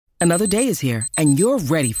Another day is here, and you're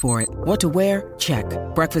ready for it. What to wear? Check.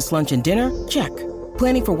 Breakfast, lunch, and dinner? Check.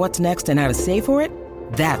 Planning for what's next and how to save for it?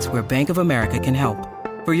 That's where Bank of America can help.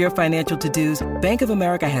 For your financial to-dos, Bank of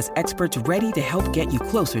America has experts ready to help get you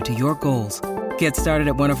closer to your goals. Get started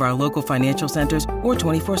at one of our local financial centers or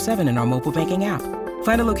 24/7 in our mobile banking app.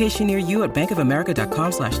 Find a location near you at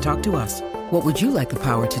bankofamerica.com/talktous. What would you like the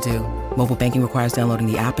power to do? Mobile banking requires downloading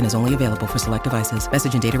the app and is only available for select devices.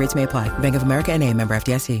 Message and data rates may apply. Bank of America NA, member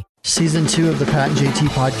FDIC. Season 2 of the Pat and JT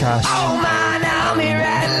podcast. Oh man, I'm here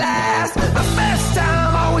at last. The best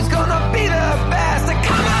time, always gonna be the best.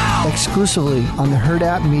 Come on! Exclusively on the Herd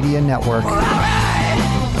App Media Network. All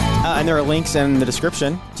right. And there are links in the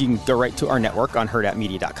description. You can go right to our network on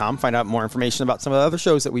herdappmedia.com. Find out more information about some of the other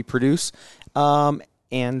shows that we produce.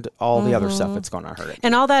 And all the other stuff that's going on Herd It.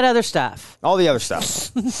 And all that other stuff. All the other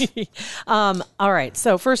stuff. All right.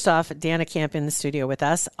 So first off, Dana Camp in the studio with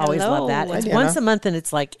us. Always Hello. love that. Hi, It's Dana. once a month, and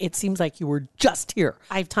it's like it seems like you were just here.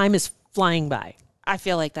 Time is flying by. I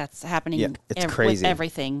feel like that's happening Yeah, it's with crazy.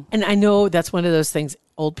 everything. And I know that's one of those things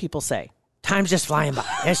old people say. Time's just flying by.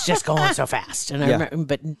 It's just going so fast. And I Yeah.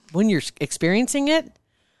 remember, but when you're experiencing it,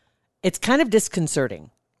 it's kind of disconcerting.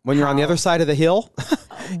 When you're on the other side of the hill,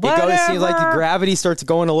 it seems like the gravity starts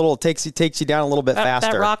going a little, takes you down a little bit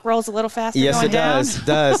faster. That rock rolls a little faster. Yes, going it does. down. It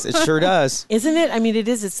does. It sure does. Isn't it? I mean, it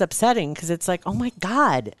is. It's upsetting because it's like, oh my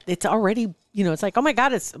God, it's already, it's like, oh my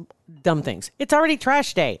God, it's dumb things. It's already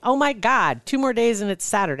trash day. Oh my God, 2 more days and it's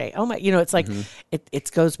Saturday. Oh my, it's like,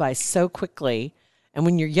 it goes by so quickly. And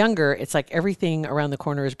when you're younger, it's like everything around the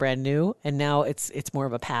corner is brand new. And now it's more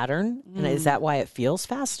of a pattern. And is that why it feels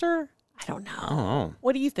faster? I don't know.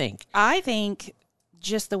 What do you think? I think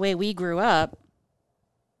just the way we grew up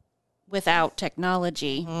without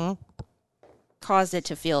technology caused it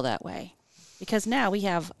to feel that way. Because now we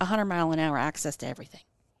have 100-mile-an-hour access to everything.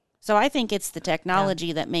 So I think it's the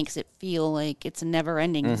technology that makes it feel like it's never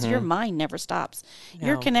ending because your mind never stops. No.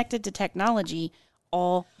 You're connected to technology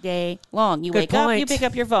all day long. You Good wake up, you point. pick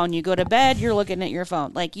up your phone. You go to bed, you're looking at your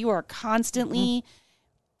phone. Like you are constantly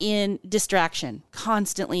in distraction,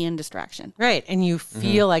 constantly in distraction. Right. And you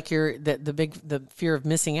feel like the fear of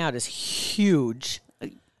missing out is huge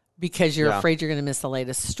because you're afraid you're going to miss the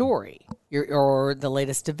latest story or the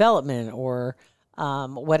latest development or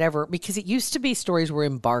whatever. Because it used to be stories were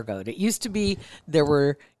embargoed. It used to be there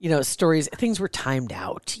were, stories, things were timed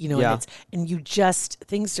out,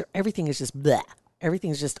 everything is just bleh.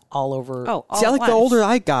 Everything's just all over. Oh, all See, at the once. older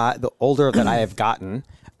I got, the older that I have gotten,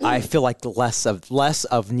 I feel like less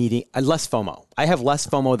of needing less FOMO. I have less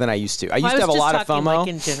FOMO than I used to. I used to have a lot of FOMO Like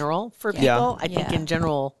in general for people. Yeah. I think in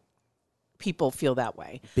general people feel that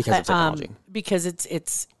way because of technology. Because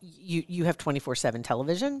it's you have 24/7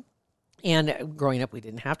 television. And growing up, we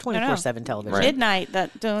didn't have 24/7 television. Right. Midnight,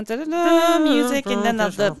 that music, and then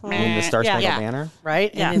the Star Spangled yeah. Banner,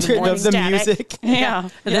 Right? Yeah. And in the morning, the static. music. Yeah.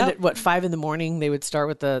 and then at 5 a.m, they would start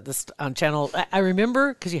with the on channel. I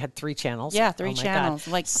remember because you had 3 channels. Yeah, 3 Oh my channels.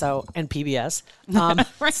 God. Like so, and PBS.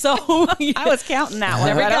 So I was counting that one.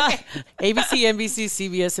 There we Right? go. ABC, NBC,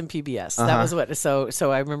 CBS, and PBS. That was what.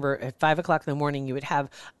 So I remember at 5 o'clock in the morning, you would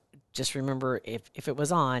have. Just remember, if it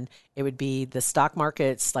was on, it would be the stock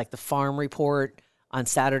markets, like the farm report on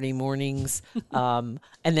Saturday mornings. And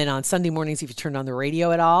then on Sunday mornings, if you turned on the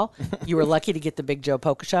radio at all, you were lucky to get the Big Joe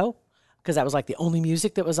Polka Show because that was like the only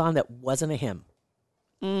music that was on that wasn't a hymn.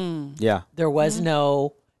 Yeah. There was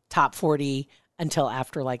no top 40 until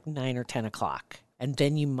after like 9 or 10 o'clock. And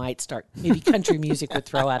then you might start, maybe country music would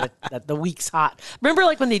throw out the week's hot. Remember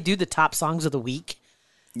like when they do the top songs of the week?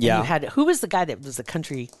 And Yeah. you had, who was the guy that was the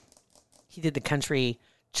country? He did the country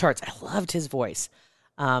charts. I loved his voice.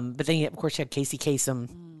 But then, of course, you had Casey Kasem,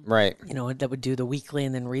 Right. that would do the weekly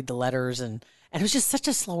and then read the letters. And it was just such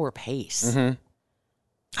a slower pace.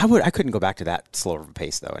 I couldn't go back to that slower of a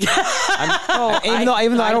pace though. Even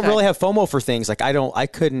though I don't really have FOMO for things, like I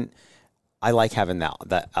like having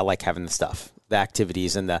that I like having the stuff, the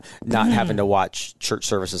activities, and the not having to watch church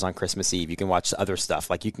services on Christmas Eve. You can watch other stuff,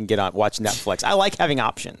 like you can watch Netflix. I like having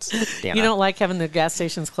options. Dana. You don't like having the gas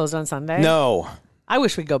stations closed on Sunday? No. I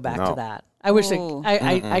wish we'd go back No. to that. I wish Ooh.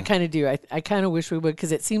 I kind of do. I kind of wish we would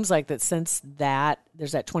because it seems like that since that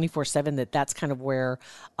there's that 24/7 that's kind of where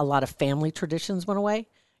a lot of family traditions went away.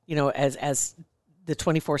 As the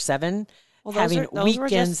 24/7 having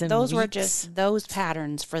weekends and those were weeks. just those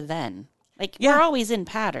patterns for then. Like Yeah. we're always in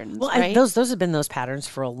patterns, Well, right? those have been those patterns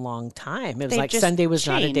for a long time. It was They've like just Sunday was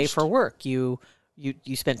not a day changed. for work. You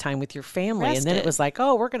You spent time with your family, and then it Rested. was like,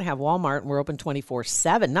 oh, we're going to have Walmart, and we're open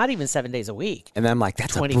 24/7, not even 7 days a week. And then I'm like,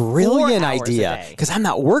 that's a 24 brilliant hours a idea day. because I'm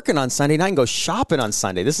not working on Sunday night and go shopping on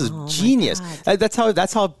Sunday. This is genius. That's how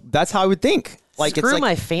I would think. Like Screw it's like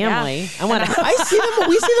my family. Yeah. I want to. I see them.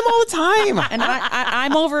 We see them all the time. And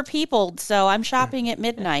I'm over peopled, so I'm shopping at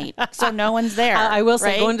midnight, so no one's there. I will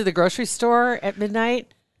say, right? going to the grocery store at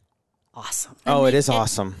midnight, awesome. Oh, it is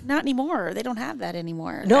awesome. Not anymore. They don't have that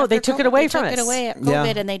anymore. No, they took it away they from took us. it away at Yeah.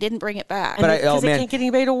 COVID, and they didn't bring it back. But Because they can't get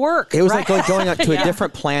anybody to work. It was right? like going out to a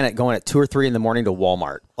different planet, going at 2 or 3 in the morning to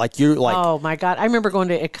Walmart. Like you're like, Oh my God. I remember going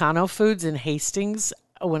to Econo Foods in Hastings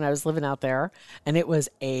when I was living out there, and it was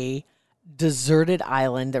a deserted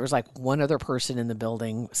island. There was like one other person in the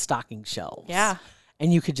building stocking shelves. Yeah.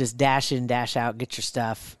 And you could just dash in, dash out, get your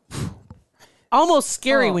stuff. Almost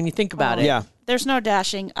scary when you think about it. yeah. There's no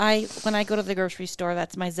dashing. When I go to the grocery store,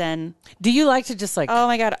 that's my zen. Do you like to just like, Oh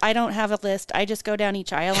my God, I don't have a list. I just go down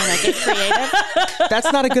each aisle and I get creative.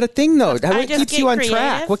 That's not a good thing though. What just keeps get you on creative.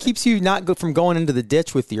 track? What keeps you not from going into the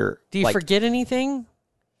ditch with your? do you like, forget anything?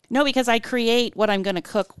 No, because I create what I'm going to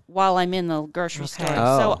cook while I'm in the grocery store.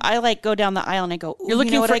 Oh. So I like go down the aisle and I go, "Ooh, You're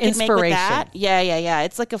looking you know what for I could make with that?" inspiration. Yeah.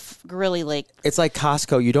 It's like really like It's like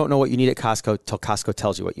Costco. You don't know what you need at Costco till Costco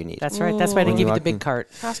tells you what you need. That's right. That's why they give you the Walking- big cart.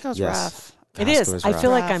 Costco's Yes. rough. It Costco is. I rough.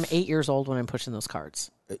 feel like Rough. I'm 8 years old when I'm pushing those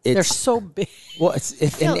carts. They're It's- so big. Well,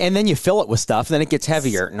 and then you fill it with stuff, then it gets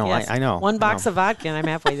heavier. No, Yes. I know. One I box know. of vodka and I'm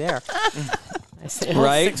halfway there. I said, well,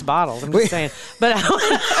 Right? 6 bottles. I'm just saying. But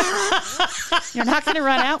You're not going to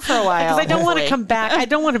run out for a while. because I don't want to hopefully. come back. I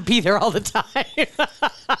don't want to be there all the time.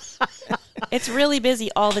 It's really busy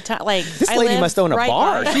all the time. Like This I lady live must own a right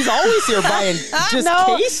bar. by- She's always here buying just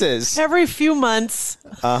No. cases. Every few months,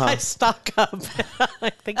 Uh-huh. I stock up.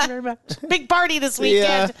 Like, thank you very much. Big party this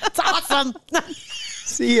weekend. It's awesome.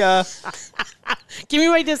 See ya. Give me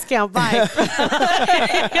my discount. Bye.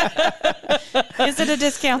 Is it a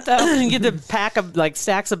discount though? You get the pack of like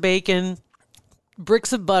stacks of bacon,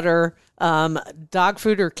 bricks of butter, dog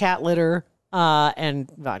food or cat litter, and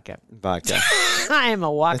vodka. Vodka. I am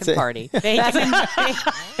a walking That's it. party.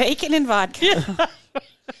 Bacon and vodka.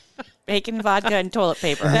 Bacon, vodka, and toilet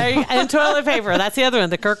paper. And toilet paper. That's the other one,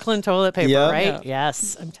 the Kirkland toilet paper, Yep. right?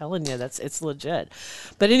 Yes, I'm telling you, it's legit.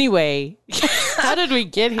 But anyway, how did we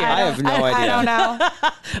get here? I have no idea. I don't know.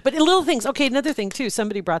 But little things. Okay, another thing too.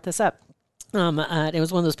 Somebody brought this up. It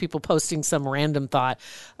was one of those people posting some random thought.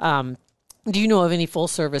 Do you know of any full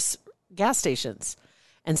service gas stations?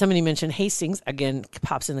 And somebody mentioned Hastings, again,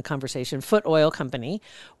 pops in the conversation. Foot Oil Company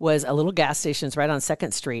was a little gas station right on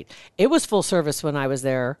 2nd Street. It was full service when I was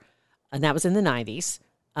there, and that was in the 90s.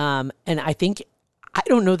 And I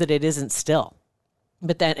don't know that it isn't still.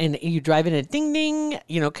 But then, and you drive in a ding, ding,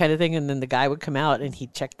 kind of thing. And then the guy would come out and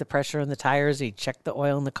he'd check the pressure on the tires. He'd check the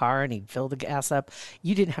oil in the car and he'd fill the gas up.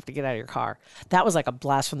 You didn't have to get out of your car. That was like a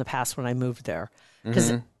blast from the past when I moved there.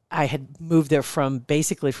 Because I had moved there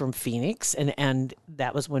basically from Phoenix. And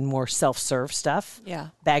that was when more self-serve stuff. Yeah.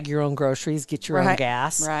 Bag your own groceries, get your own Right,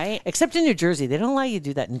 gas. right. Except in New Jersey. They don't allow you to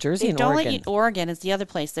do that in Jersey They and don't Oregon. let you. Oregon is the other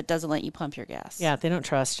place that doesn't let you pump your gas. Yeah, they don't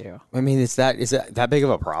trust you. I mean, is it that big of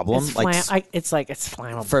a problem? It's, it's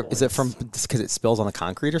flammable. Is it from because it spills on the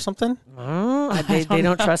concrete or something? They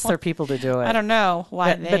don't trust their people to do it. I don't know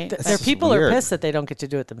why But their That's people weird. are pissed that they don't get to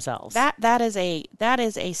do it themselves. that is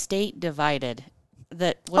a state divided.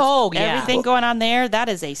 That with Oh, yeah. everything going on there, that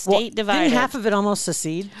is a state divided. Didn't half of it almost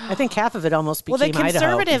secede? I think half of it almost well, became the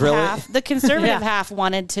conservative Really? half, the conservative Yeah. half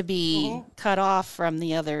wanted to be cut off from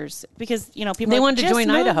the others because people They are like, wanted to "Just join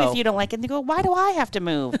move Idaho." if you don't like it. And they go, why do I have to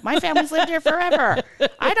move? My family's lived here forever.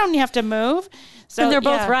 I don't have to move. So and they're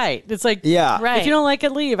both yeah. right. It's like, Yeah. Right. if you don't like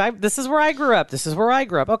it, leave. This is where I grew up. This is where I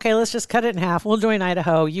grew up. Okay, let's just cut it in half. We'll join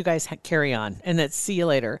Idaho. You guys carry on. And then see you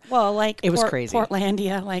later. Well, like It was crazy.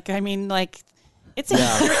 Portlandia, it's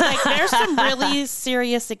like there's some really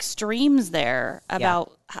serious extremes there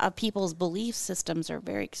about how people's belief systems are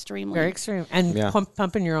very extremely. Very extreme. And Yeah.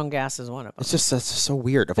 pumping your own gas is one of them. It's just that's so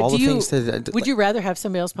weird. Of But all do the you, things that would you rather have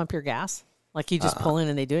somebody else pump your gas? Like you just pull in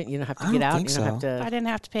and they do it. You don't have to I get don't out. think You don't have so. I to. didn't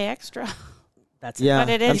have to pay extra, That's Yeah, but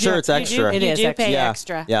it is. I'm sure it's you extra. Do, It you is do extra. pay yeah.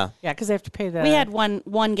 extra. Yeah. Yeah, because they have to pay the. We had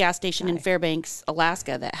one gas station in Fairbanks,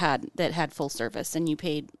 Alaska that had full service, and you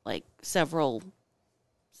paid like several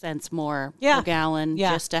cents more per gallon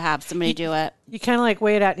just to have somebody do it. You kind of like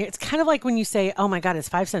weigh it out. It's kind of like when you say, "Oh my God, it's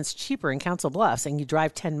 5 cents cheaper in Council Bluffs," and you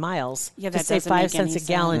drive 10 miles. Yeah, to that say doesn't 5 make cents any a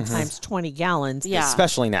gallon sense. times 20 gallons. Yeah.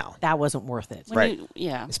 Especially now. That wasn't worth it. When Right.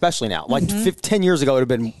 yeah. Especially now. Like 10 years ago, it would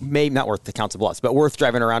have been maybe not worth the Council Bluffs, but worth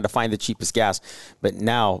driving around to find the cheapest gas. But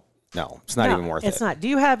now, no, it's not No, even worth it's it. not. Do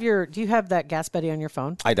you have that Gas Buddy on your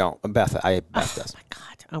phone? I don't. Beth does.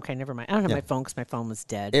 God, Okay, never mind. I don't have my phone because my phone was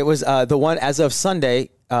dead. It was the one as of Sunday.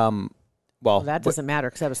 Well, that doesn't matter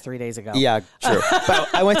because that was 3 days ago. Yeah, true. But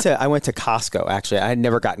I went to Costco. Actually, I had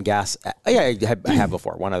never gotten gas. I have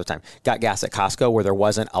before one other time. Got gas at Costco where there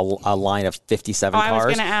wasn't a line of 57 cars. I was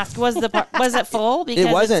going to ask, was it full? Because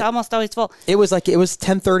it wasn't. It's almost always full. It was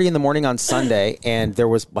 10:30 in the morning on Sunday, and there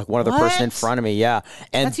was like one other person in front of me. Yeah,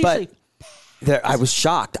 and That's usually. I was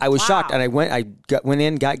shocked. I was shocked, and I went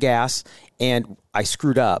in, got gas, and I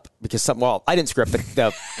screwed up because I didn't screw up.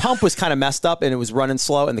 The pump was kind of messed up and it was running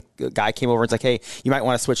slow. And the guy came over and was like, "Hey, you might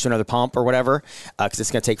want to switch to another pump or whatever because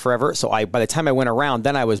it's going to take forever." So by the time I went around,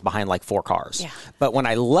 then I was behind like 4 cars. Yeah. But when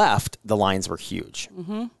I left, the lines were huge.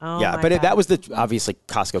 Mm-hmm. Oh yeah, but that was obviously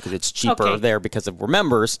Costco because it's cheaper there because we're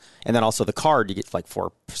members, and then also the card you get like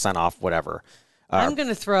 4% off whatever. I'm going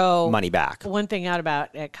to throw money back. One thing out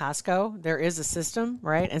about at Costco, there is a system,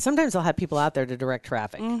 right? And sometimes they'll have people out there to direct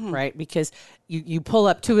traffic, right? Because you pull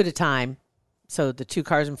up 2 at a time. So the 2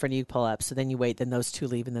 cars in front of you pull up. So then you wait, then those 2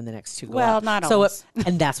 leave, and then the next 2 go well, out. Not always.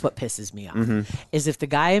 And that's what pisses me off, is if the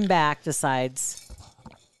guy in back decides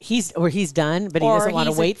he's done, but he doesn't want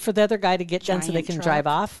to wait for the other guy to get done so they can drive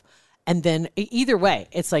off. And then either way,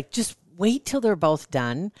 it's like just wait till they're both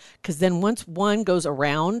done, because then once one goes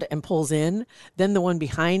around and pulls in, then the one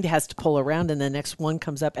behind has to pull around, and the next one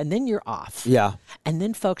comes up, and then you're off. Yeah. And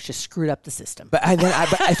then folks just screwed up the system. But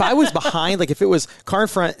if I was behind, like if it was car in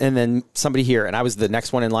front and then somebody here, and I was the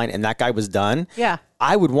next one in line, and that guy was done. Yeah.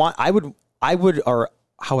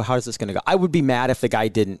 How is this going to go? I would be mad if the guy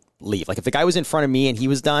didn't leave. Like if the guy was in front of me and he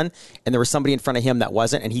was done, and there was somebody in front of him that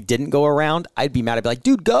wasn't, and he didn't go around, I'd be mad. I'd be like,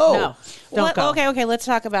 dude, go. No, don't go. Okay. Let's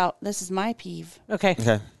talk about, this is my peeve.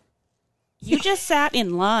 Okay. You just sat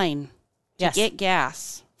in line to get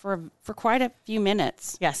gas for quite a few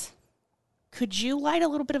minutes. Yes. Could you light a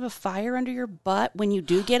little bit of a fire under your butt when you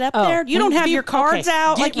do get up there? You don't have your cards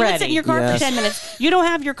out. Get like you would sit in your car for 10 minutes. You don't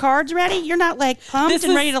have your cards ready. You're not like pumped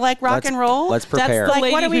and ready to like rock and roll. Let's prepare. That's the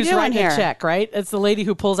lady what are we who's doing writing here? a check, right? It's the lady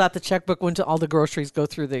who pulls out the checkbook when all the groceries go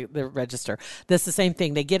through the register. That's the same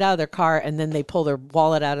thing. They get out of their car and then they pull their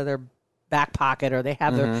wallet out of their back pocket, or they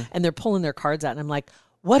have and they're pulling their cards out. And I'm like,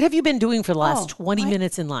 what have you been doing for the last 20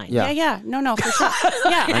 minutes in line? Yeah. No, for sure.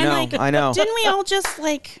 Yeah. I know. Didn't we all just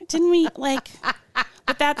but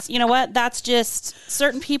that's, you know what? That's just,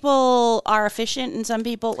 certain people are efficient and some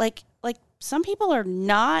people like some people are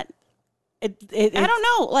not. I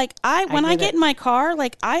don't know. Like when I get in my car,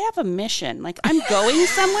 like I have a mission. Like I'm going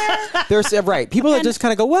somewhere. There's right. People that just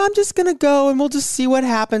kind of go, well, I'm just going to go and we'll just see what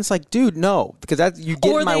happens. Like, dude, no, because you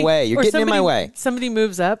get in my way. You're getting in my way. Somebody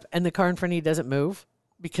moves up and the car in front of you doesn't move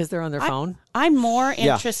because they're on their phone. I'm more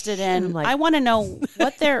interested in, I want to know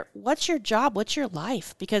what's your job? What's your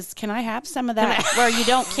life? Because can I have some of that where you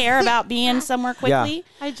don't care about being somewhere quickly?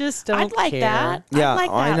 Yeah. I just don't I'd like care. that. Yeah, I'd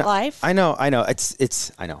like that life. I know.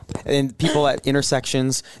 It's I know. And people at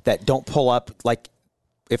intersections that don't pull up, like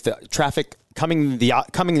if the traffic coming the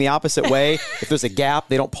opposite way, if there's a gap,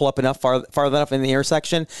 they don't pull up enough far enough in the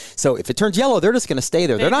intersection. So if it turns yellow, they're just going to stay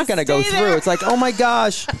there. They're not going to go through. It's like, oh my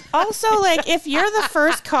gosh. Also, like if you're the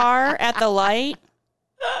first car at the light,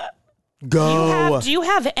 go. Do you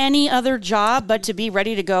have any other job but to be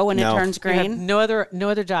ready to go when it turns You have green? no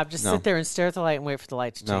other job. Just sit there and stare at the light and wait for the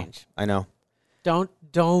light to change. I know. Don't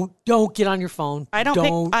get on your phone. I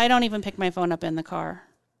don't even pick my phone up in the car.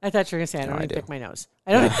 I thought you were going to say I don't even pick my nose.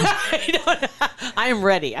 I don't. I am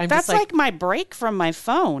ready. That's just like my break from my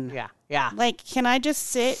phone. Yeah. Like, can I just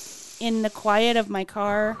sit in the quiet of my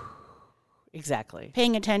car? Exactly.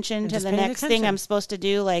 Paying attention to just the paying next thing attention. I'm supposed to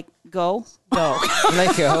do, like go.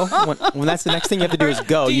 Like go. When that's the next thing you have to do is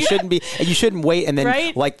go. You shouldn't wait and then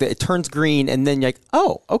it turns green and then you're like,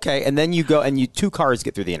 oh, okay. And then you go and 2 cars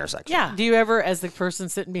get through the intersection. Yeah. Do you ever, as the person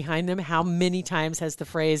sitting behind them, how many times has the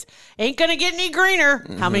phrase, ain't going to get any greener?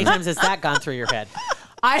 How many times has that gone through your head?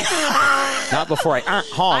 Not before I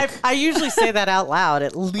honk. I usually say that out loud.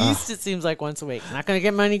 At least it seems like once a week. Not going to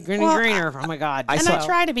get any greener. Oh my God. I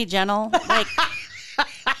try to be gentle. Like,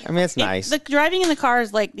 I mean, it's nice. The driving in the car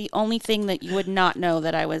is like the only thing that you would not know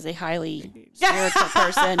that I was a highly spiritual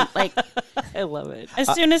person. Like, I love it.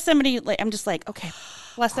 As soon as somebody, I'm just like, okay,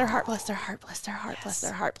 bless their heart, bless their heart, bless their heart, bless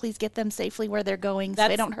their heart. Please get them safely where they're going so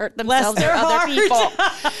they don't hurt themselves or other people.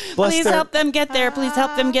 Please help them get there. Please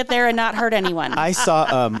help them get there and not hurt anyone. I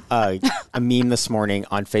saw a meme this morning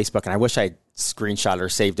on Facebook, and I wish I screenshot or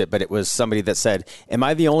saved it, but it was somebody that said, am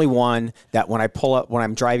I the only one that when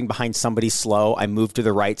I'm driving behind somebody slow, I move to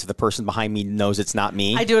the right so the person behind me knows it's not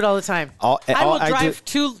me? I do it all the time. I will drive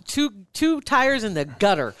two tires in the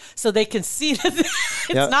gutter so they can see that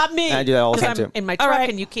it's not me. I do that all the time too. In my truck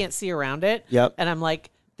and you can't see around it. Yep. And I'm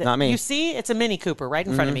like, Not me. You see, it's a Mini Cooper right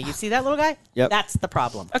in front of me. You see that little guy? Yep. That's the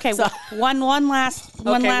problem. Okay, So- one last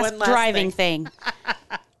one last driving thing.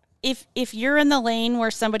 If you're in the lane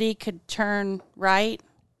where somebody could turn right,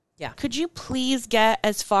 Yeah. could you please get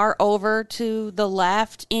as far over to the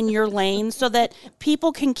left in your lane so that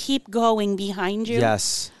people can keep going behind you?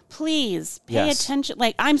 Yes. Please pay Yes. attention.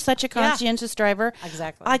 Like, I'm such a conscientious driver.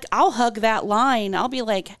 Exactly. Like, I'll hug that line. I'll be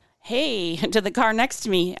like, hey, to the car next to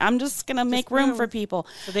me. I'm just going to make room for people.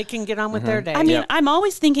 So they can get on with their day. I mean, I'm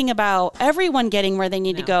always thinking about everyone getting where they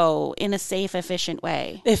need to go in a safe, efficient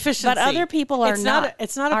way. Efficiency. But other people are It's not.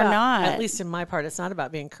 It's not are about. not. At least in my part, it's not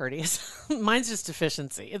about being courteous. Mine's just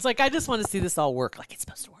efficiency. It's like I just want to see this all work like it's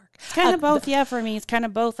supposed to work. It's kind of both. Yeah, for me, it's kind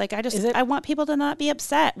of both. Like, I want people to not be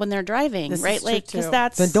upset when they're driving, This right? is true, Like, because too.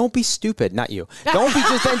 that's. Then don't be stupid. Not you. Don't be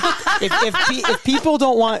just. If people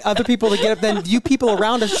don't want other people to get up, then you people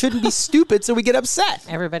around us shouldn't be stupid, so we get upset.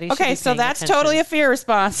 Everybody. Should Okay, be so paying that's attention. totally a fear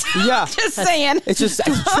response. Yeah. Just saying. It's just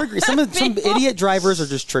triggering. Some idiot drivers are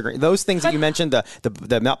just triggering. Those things that you mentioned,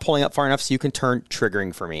 the not pulling up far enough so you can turn,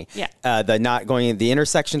 triggering for me. Yeah. The not going in the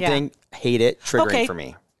intersection Yeah. thing, hate it, triggering Okay. for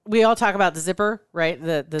me. We all talk about the zipper, right?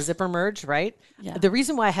 The zipper merge, right? Yeah. The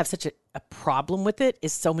reason why I have such a problem with it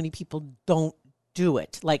is so many people don't do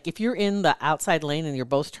it. Like if you're in the outside lane and you're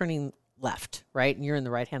both turning left, right, and you're in the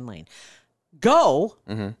right hand lane, go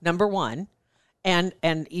number one, and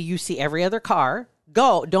you see every other car.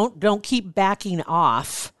 Go. Don't keep backing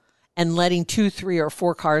off and letting 2, 3, or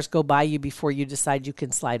 4 cars go by you before you decide you can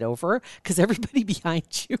slide over, because everybody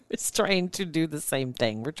behind you is trying to do the same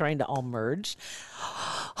thing. We're trying to all merge.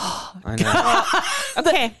 I know.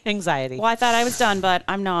 Okay. Anxiety. Well, I thought I was done, but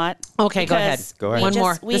I'm not. Okay, go ahead. Because Go ahead. we One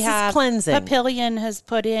more. We This is have cleansing. Papillion has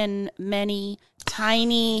put in many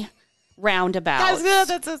tiny roundabouts I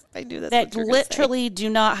knew that's that literally do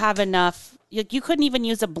not have enough. You couldn't even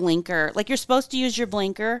use a blinker. Like, you're supposed to use your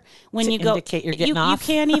blinker when To you go. indicate you're getting off? You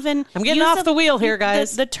can't even. I'm getting use off the wheel here,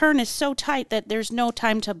 guys. The turn is so tight that there's no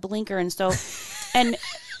time to blinker, and so, and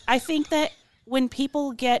I think that when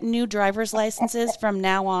people get new driver's licenses from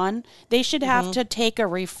now on, they should have Mm-hmm. to take a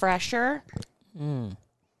refresher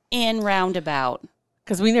in roundabout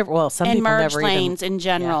because we never. Well, some and people merge never lanes even. in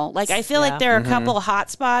general. Like, I feel Yeah. like there are a couple of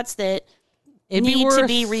hot spots that It'd be need worth, to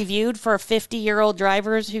be reviewed for 50-year-old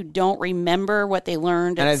drivers who don't remember what they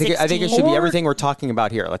learned at And I think it should be everything we're talking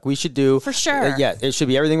about here. Like we should do For sure. yeah, it should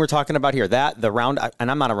be everything we're talking about here. That the round, and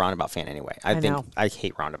I'm not a roundabout fan anyway. I think know. I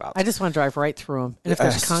hate roundabouts. I just want to drive right through them, and if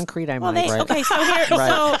there's concrete, I Well, might. they, Right. okay, so here,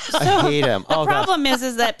 Right. so I hate them. the problem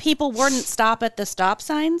is that people wouldn't stop at the stop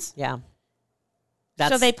signs. Yeah.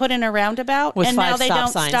 So they put in a roundabout, With and now 5 they stop don't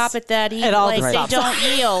signs. stop at that either. At all Like, the they stop don't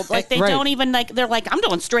yield. Like, they Right. don't even, like, they're like, I'm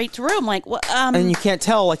going straight through. I'm like, well, and you can't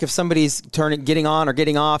tell like if somebody's getting on or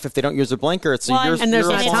getting off if they don't use their blinker. It's well, and there's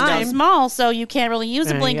you're not it's time. too small, so you can't really use a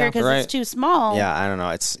There you blinker go. because Right. it's too small. Yeah, I don't know.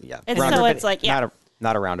 It's And roundabout- so it's like, yeah.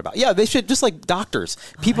 not a roundabout. Yeah, they should just like doctors.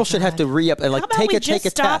 People should have to re-up and like How about take we a just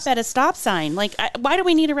stop test. at a stop sign? Like, why do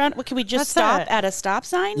we need a round? Can we just That's stop it. at a stop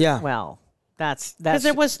sign? Yeah. Well, that's Because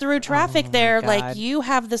it was through traffic there. God. Like, you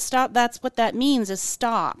have the stop. That's what that means, is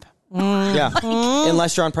stop. Yeah,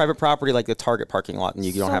 unless you're on private property like the Target parking lot, and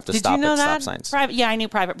you don't have to did stop you know at stop that? signs. Private. Yeah, I knew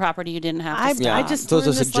private property. You didn't have to I, stop. Yeah. I just Those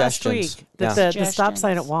learned are this last suggestions. week that Yeah. the stop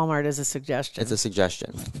sign at Suggestions. Walmart is a suggestion. It's a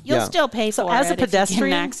suggestion. You'll yeah. still pay for as it. a pedestrian- if you get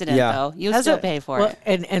in an accident, Yeah. though. You'll As still a- pay for well,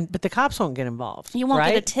 it. But the cops won't get involved. You won't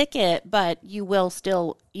right? get a ticket, but you will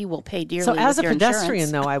pay dearly. So as with a your pedestrian,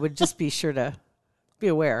 insurance. though, I would just be sure to be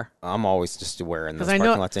aware. I'm always just aware in those Because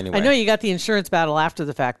parking lots anyway. I know you got the insurance battle after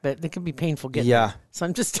the fact, but it can be painful getting Yeah. there. So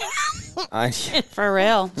I'm just, For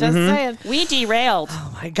real. just saying. We derailed.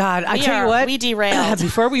 Oh my God! I We tell are- you what. we derailed.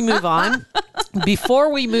 Before we move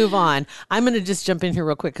on, I'm going to just jump in here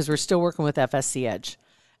real quick because we're still working with FSC Edge.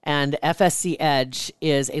 And FSC Edge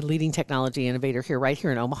is a leading technology innovator right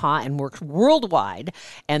here in Omaha and works worldwide.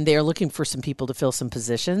 And they're looking for some people to fill some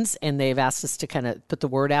positions. And they've asked us to kind of put the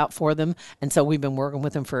word out for them. And so we've been working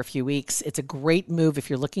with them for a few weeks. It's a great move if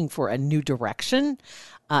you're looking for a new direction.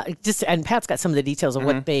 And Pat's got some of the details of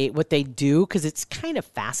what they do because it's kind of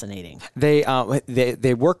fascinating. They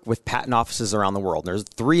work with patent offices around the world. There's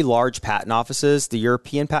 3 large patent offices: the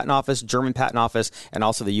European Patent Office, German Patent Office, and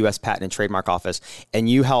also the U.S. Patent and Trademark Office. And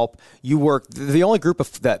you work. The only group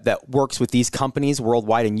that works with these companies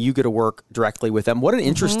worldwide, and you get to work directly with them. What an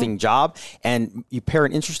interesting job! And you pair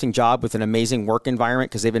an interesting job with an amazing work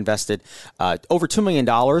environment because they've invested over $2 million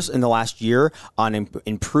in the last year on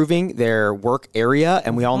improving their work area.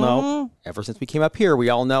 And we all know, ever since we came up here, we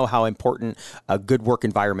all know how important a good work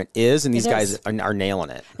environment is, and these guys are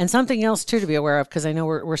nailing it. And something else, too, to be aware of, because I know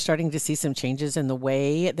we're starting to see some changes in the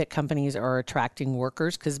way that companies are attracting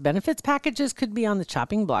workers, because benefits packages could be on the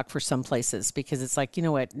chopping block for some places, because it's like, you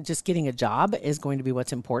know what, just getting a job is going to be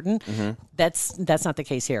what's important. That's not the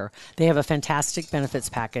case here. They have a fantastic benefits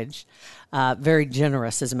package, very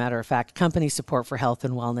generous, as a matter of fact. Company support for health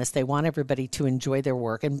and wellness. They want everybody to enjoy their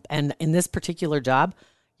work. And in this particular job,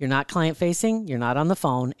 you're not client-facing. You're not on the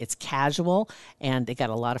phone. It's casual, and they got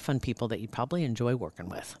a lot of fun people that you probably enjoy working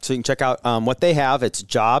with. So you can check out what they have. It's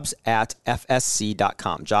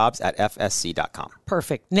jobs@fsc.com. Jobs@fsc.com.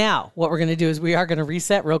 Perfect. Now, what we're going to do is we are going to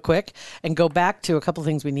reset real quick and go back to a couple of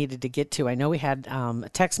things we needed to get to. I know we had a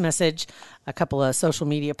text message, a couple of social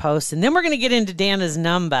media posts, and then we're going to get into Dana's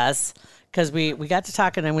numbers because we got to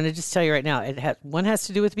talk, and I'm going to just tell you right now, one has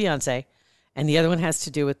to do with Beyonce, and the other one has to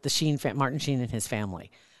do with the Martin Sheen and his family.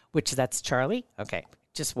 Which that's Charlie? Okay,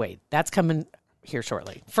 just wait. That's coming here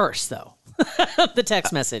shortly. First, though, the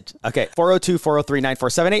text message. Okay,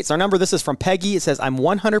 402-403-9478. It's our number. This is from Peggy. It says, I'm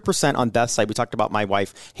 100% on Beth's side. We talked about my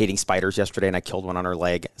wife hating spiders yesterday, and I killed one on her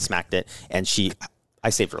leg, smacked it, and I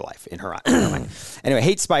saved her life in her mind. Anyway,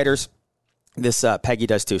 hates spiders. This Peggy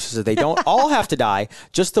does too. She says they don't all have to die,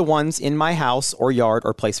 just the ones in my house or yard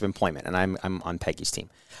or place of employment. And I'm on Peggy's team.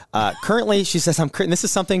 Currently, she says, this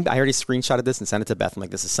is something, I already screenshotted this and sent it to Beth. I'm like,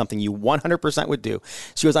 this is something you 100% would do.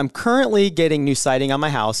 She goes, I'm currently getting new siding on my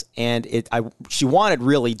house, and she wanted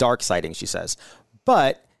really dark siding, she says,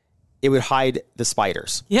 but it would hide the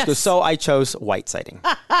spiders. Yes. So I chose white siding.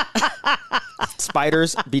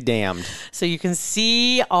 Spiders be damned. So you can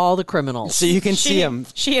see all the criminals. So you can see them.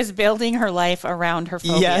 She is building her life around her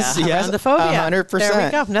phobia. Yes. Around the phobia. 100%. There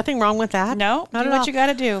we go. Nothing wrong with that. No, not do at what all. you got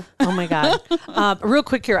to do. Oh my God. Real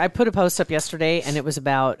quick here. I put a post up yesterday, and it was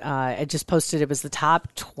about, I just posted, it was the top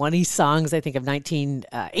 20 songs, I think, of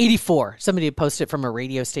 1984. Somebody had posted it from a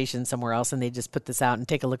radio station somewhere else, and they just put this out, and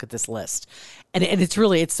take a look at this list. And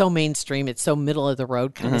it's so mainstream. It's so middle of the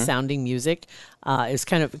road kind of sounding music. It's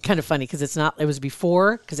kind of funny because it was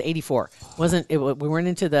before, because 84 we weren't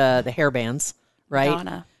into the hair bands, right?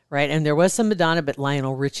 Madonna. Right. And there was some Madonna, but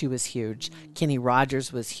Lionel Richie was huge. Kenny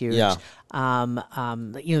Rogers was huge. Yeah.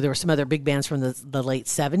 There were some other big bands from the late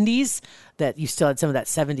 70s that you still had some of that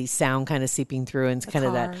 70s sound kind of seeping through, and kind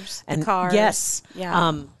of that. And Cars. Yes.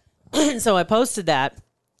 Yeah. So I posted that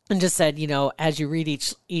and just said, as you read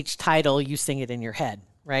each title, you sing it in your head.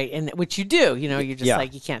 Right. And which you do, you're just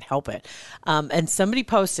like, you can't help it. And somebody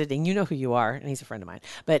posted, and you know who you are, and he's a friend of mine,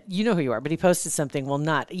 but you know who you are, but he posted something.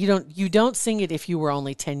 Well, you don't sing it if you were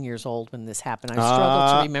only 10 years old when this happened. I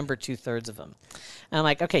struggle to remember 2/3 of them. And I'm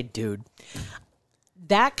like, okay, dude,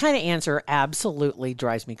 that kind of answer absolutely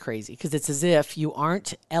drives me crazy, because it's as if you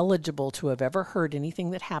aren't eligible to have ever heard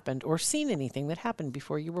anything that happened or seen anything that happened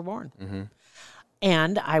before you were born. Mm-hmm.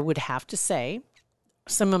 And I would have to say,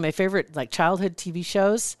 some of my favorite childhood TV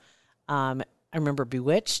shows. I remember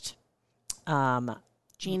Bewitched,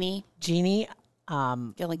 Genie, Gilligan's My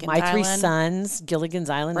Island, Three Sons, Gilligan's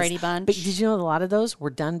Island, Brady Bunch. But did you know a lot of those were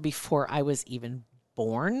done before I was even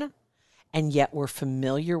born, and yet we're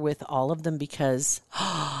familiar with all of them because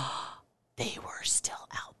they were still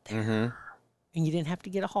out there. Mm-hmm. And you didn't have to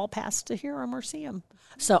get a hall pass to hear them or see them.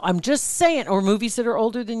 So I'm just saying, or movies that are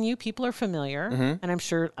older than you, people are familiar. Mm-hmm. And I'm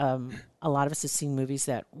sure a lot of us have seen movies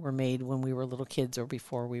that were made when we were little kids or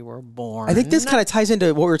before we were born. I think this kind of ties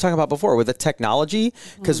into what we were talking about before with the technology,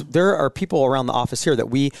 because there are people around the office here that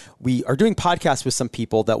we are doing podcasts with some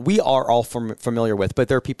people that we are all familiar with, but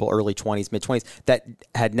there are people early 20s, mid 20s that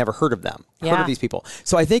had never heard of them, heard of these people.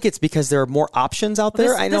 So I think it's because there are more options out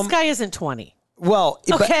there. This guy isn't 20. Well,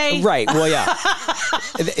 okay. But, right. Well, yeah.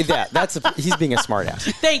 He's being a smart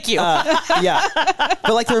ass. Thank you. Yeah.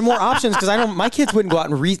 But there are more options, because I know my kids wouldn't go out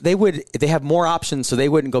and read. They have more options, so they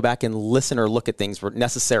wouldn't go back and listen or look at things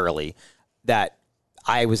necessarily that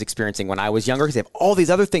I was experiencing when I was younger, because they have all these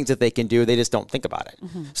other things that they can do. They just don't think about it.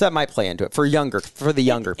 Mm-hmm. So that might play into it for the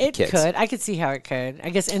younger kids. It could. I could see how it could. I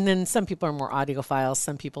guess. And then some people are more audiophiles.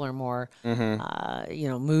 Some people are more,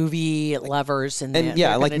 movie lovers. And music.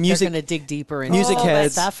 They're going to dig deeper into music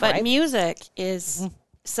heads. That stuff. But right? music is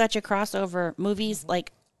such a crossover. Movies,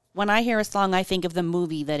 when I hear a song, I think of the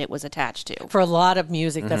movie that it was attached to. For a lot of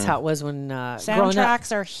music, that's how it was when growing up.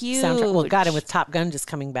 Soundtracks are huge. Well, God, and with Top Gun just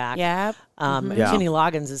coming back. Yeah. Kenny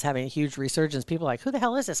Loggins is having a huge resurgence. People are like, who the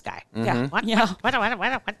hell is this guy? Mm-hmm. Yeah. What?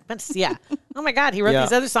 Yeah. Oh my God, he wrote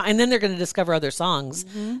these other songs. And then they're going to discover other songs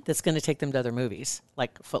that's going to take them to other movies,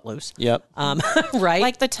 like Footloose. Yep. Right?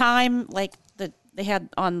 Like the time, the they had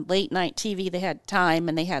on late night TV, they had time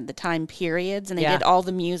and they had the time periods and they Yeah. did all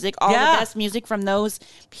the music, all Yeah. the best music from those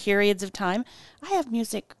periods of time. I have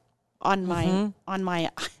music on my on my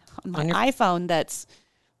iPhone that's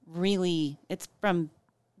really, it's from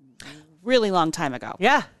really long time ago.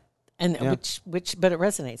 Yeah. And but it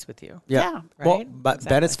resonates with you. Yeah. Well, Right? but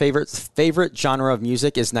Bennett's favorite genre of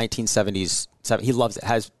music is 1970s. He loves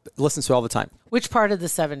it. Listens to it all the time. Which part of the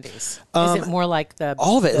 70s? Is it more like the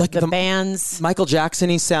all of it, like the the bands, Michael Jackson.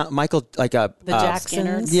 the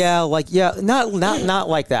Jacksons? Yeah, not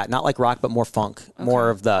like that. Not like rock, but more funk. More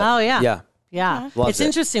of the. Oh yeah. Yeah. Yeah. Loves It's it.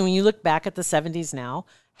 interesting when you look back at the 70s now,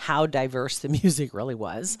 how diverse the music really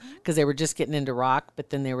was, because they were just getting into rock, but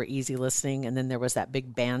then they were easy listening, and then there was that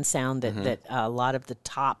big band sound that a lot of the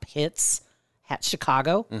top hits had.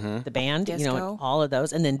 Chicago, the band, Disco. and all of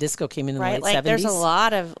those, and then disco came in the Right. late Like 70s. there's a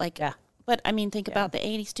lot of like, Yeah. but I mean, think about the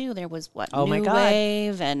 80s too. There was Oh, my new God.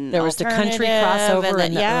 wave and There was the country alternative crossover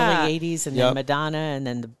in the yeah. early 80s, and Yep. then Madonna, and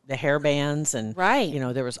then the hair bands, and Right.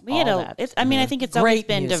 there was We all had that. it's, I mean, I think it's always Great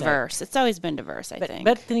been music. diverse. It's always been diverse, I think.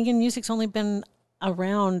 But then again, music's only been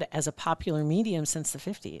around as a popular medium since the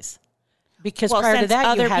 50s. Because well, prior to since that,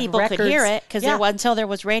 other you had people records. could hear it, because Yeah. until there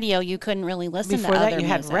was radio, you couldn't really listen Before to that, other you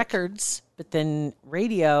had music. records, but then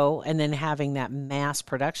radio, and then having that mass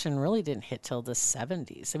production really didn't hit till the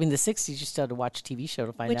 70s. I mean, the 60s, you still had to watch a TV show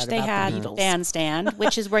to find which out they about had the Beatles. Bandstand,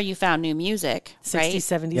 which is where you found new music, 60s, right?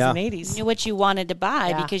 70s, Yeah. and You 80s. knew what you wanted to buy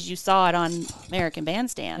Yeah. because you saw it on American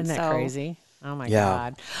Bandstand. Isn't that so, crazy? Oh my Yeah.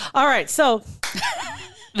 God. All right. So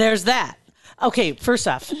there's that. Okay. First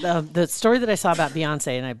off, the story that I saw about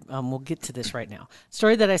Beyonce, and we'll get to this right now.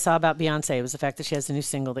 Story that I saw about Beyonce was the fact that she has a new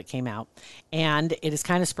single that came out, and it has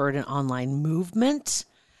kind of spurred an online movement.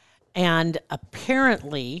 And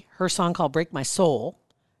apparently her song called Break My Soul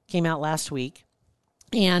came out last week.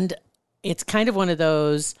 And it's kind of one of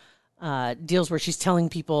those deals where she's telling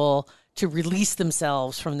people to release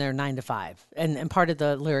themselves from their 9 to 5. And part of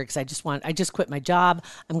the lyrics, I just quit my job.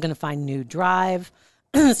 I'm going to find new drive.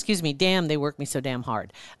 Excuse me. Damn, they work me so damn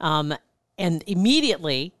hard. And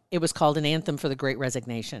immediately it was called an anthem for the Great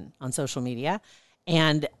Resignation on social media.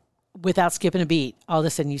 And without skipping a beat, all of a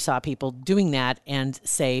sudden you saw people doing that and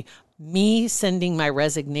say, me sending my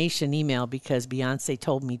resignation email because Beyonce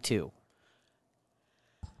told me to.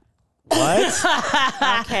 What?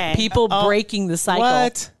 Okay. People breaking the cycle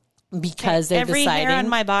What? because they're Every deciding. hair on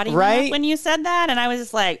my body went Right? up when you said that, and I was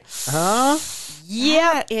just like, Huh?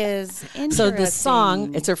 yeah. that is interesting. So the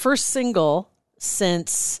song, it's her first single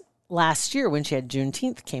since last year when she had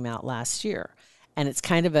Juneteenth came out last year. And it's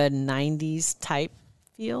kind of a 90s type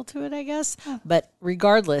feel to it, I guess. But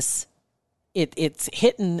regardless, it's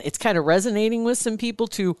hitting, it's kind of resonating with some people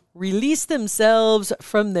to release themselves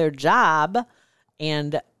from their job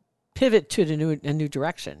and pivot to a new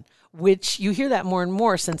direction, which you hear that more and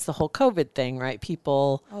more since the whole COVID thing, right?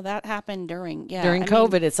 People Oh, that happened during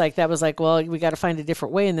COVID, it's like, that was like, well, we got to find a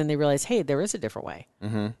different way. And then they realize, hey, there is a different way.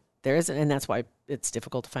 Mm-hmm. There isn't. And that's why it's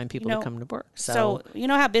difficult to find people to come to work. So you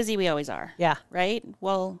know how busy we always are. Yeah. Right?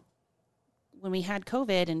 Well, when we had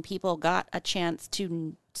COVID and people got a chance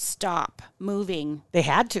to stop moving, they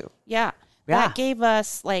had to. yeah. Yeah. That gave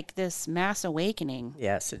us like this mass awakening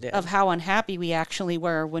Yes, it did. of how unhappy we actually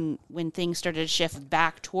were when things started to shift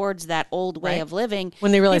back towards that old way Right. of living.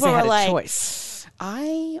 When they realized they People had were a like, choice.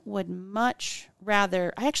 I would much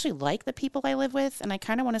rather, I actually like the people I live with, and I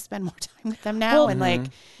kind of want to spend more time with them now. Well, and like,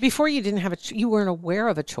 Before you didn't have you weren't aware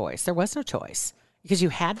of a choice. There was no choice because you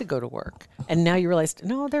had to go to work. And now you realized,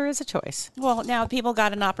 no, there is a choice. well, now people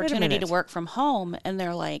got an opportunity to minute. work from home, and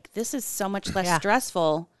they're like, this is so much less Yeah.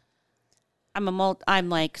 stressful. I'm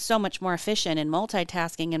like so much more efficient in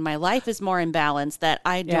multitasking, and my life is more in balance that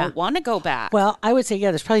I Yeah. don't want to go back. Well, I would say,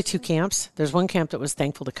 yeah, there's probably two camps. There's one camp that was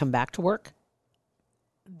thankful to come back to work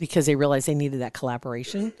because they realized they needed that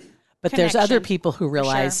collaboration. But there's other Connection, people who sure.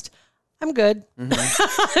 realized, I'm good.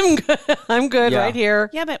 I'm good. I'm good Yeah. right here.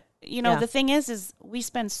 Yeah, but you know, Yeah. the thing is we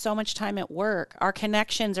spend so much time at work. Our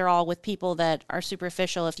connections are all with people that are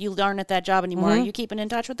superficial. If you aren't at that job anymore, are you keeping in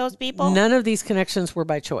touch with those people? None of these connections were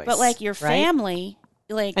by choice. But like your right? family,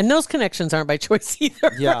 like And those connections aren't by choice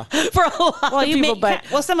either. Yeah. For a lot well, of you people. made,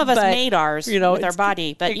 well, some of us but, made ours, you know, with our it's-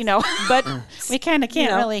 body, but you know, but we kind of can't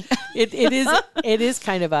you know, really. it is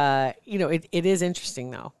kind of a, it is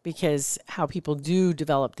interesting though, because how people do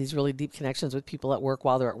develop these really deep connections with people at work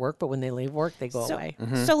while they're at work, but when they leave work, they go away.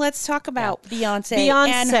 So let's talk about Beyonce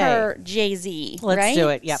and Beyonce. her Jay-Z. Let's right? do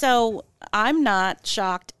it, yep. So I'm not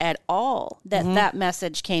shocked at all that that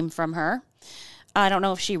message came from her. I don't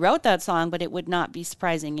know if she wrote that song, but it would not be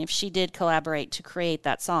surprising if she did collaborate to create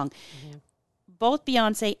that song. both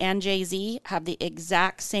Beyonce and Jay-Z have the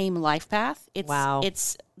exact same life path.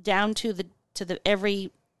 It's down to the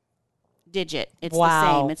every digit. It's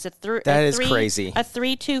the same. It's That is crazy. A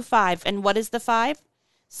 3, 2, 5. And what is the 5?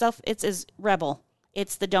 It's as rebel.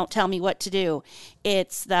 It's the don't tell me what to do.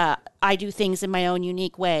 It's the I do things in my own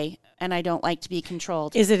unique way, and I don't like to be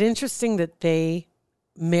controlled. Is it interesting that they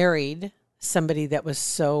married somebody that was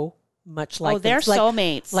so much like they're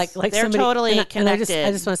soulmates. Like they're somebody, totally and connected.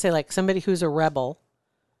 I just want to say, like somebody who's a rebel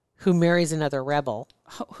who marries another rebel.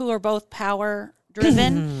 Who are both power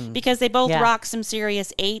driven because they both rock some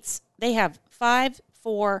serious 8s. They have 5,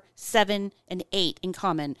 4, 7, and 8 in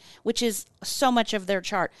common, which is so much of their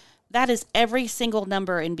chart. That is every single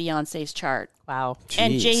number in Beyonce's chart. Wow. Jeez.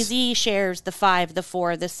 And Jay-Z shares the 5, the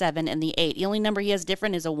 4, the 7, and the 8. The only number he has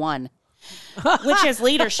different is a 1, which is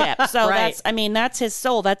leadership. So that's his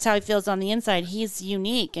soul. That's how he feels on the inside. He's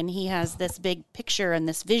unique, and he has this big picture and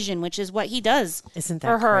this vision, which is what he does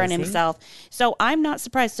for her and himself. So I'm not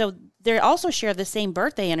surprised. So they also share the same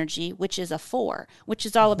birthday energy, which is a 4, which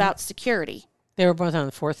is all about security. They were both on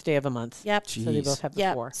the 4th day of a month. Yep. Jeez. So they both have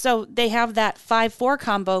the 4. So they have that 5-4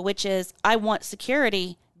 combo, which is I want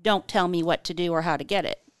security. Don't tell me what to do or how to get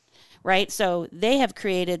it. Right. So they have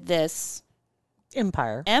created this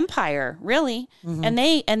empire, really. And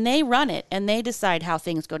they run it, and they decide how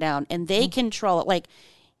things go down, and they control it. Like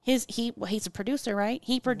he's a producer, right?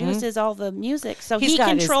 He produces all the music. So he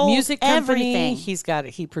controls his music company.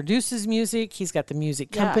 everything. He produces music. He's got the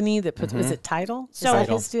music company that puts, is it Tidal? So is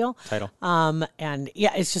that his deal? Tidal. And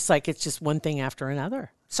it's just one thing after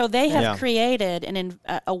another. So they have created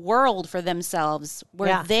a world for themselves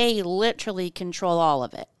where they literally control all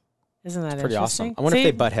of it. Isn't that pretty interesting? awesome? I wonder if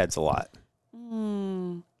they butt heads a lot.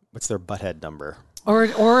 What's their butt head number? Or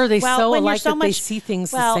are they so alike that they much, see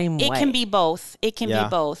things the same way? It can be both. It can be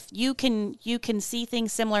both. You can see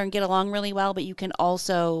things similar and get along really well, but you can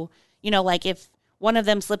also, like if one of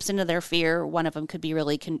them slips into their fear, one of them could be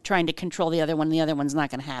really trying to control the other one, and the other one's not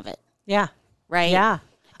going to have it. Yeah. Right? Yeah.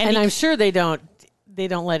 And I'm sure they don't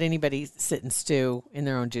let anybody sit and stew in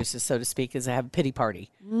their own juices, so to speak, as they have a pity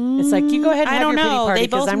party. It's like, you go ahead and have your pity party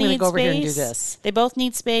because I'm going to go over here and do this. They both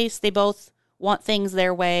need space. They both want things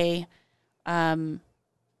their way.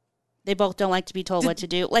 They both don't like to be told what to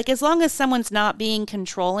do. Like, as long as someone's not being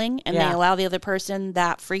controlling and they allow the other person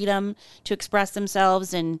that freedom to express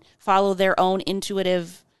themselves and follow their own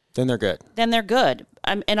intuitive... Then they're good.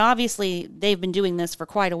 And obviously, they've been doing this for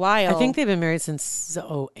quite a while. I think they've been married since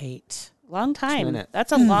 2008. Long time.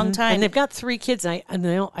 That's a long time. And they've got 3 kids.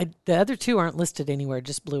 The other 2 aren't listed anywhere,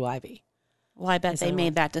 just Blue Ivy. Well, I bet they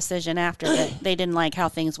made that decision after that. They didn't like how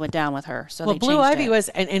things went down with her. So Blue Ivy was,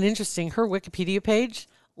 and interesting, her Wikipedia page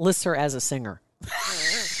lists her as a singer.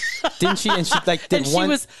 Didn't she? And she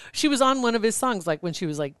she was on one of his songs, like when she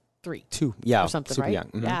was like 3. 2, yeah. Or something, super right? young.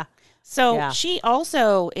 Mm-hmm. Yeah. So she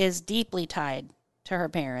also is deeply tied to her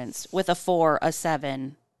parents with a 4, a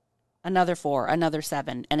 7, another 4, another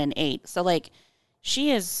 7, and an 8. So like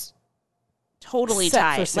she is totally set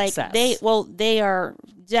tied. For success. Like they are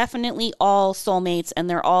definitely all soulmates, and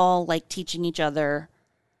they're all like teaching each other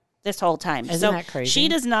this whole time. Isn't that crazy? She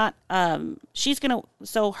does not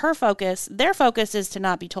so their focus is to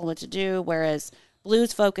not be told what to do, whereas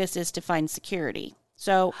Blue's focus is to find security.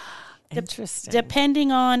 So interesting.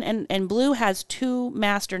 Depending on and Blue has 2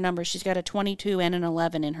 master numbers. She's got a 22 and an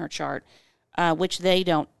 11 in her chart, which they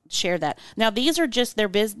don't share that. Now these are just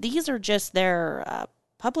their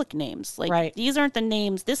public names. Like these aren't the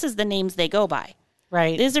names. This is the names they go by.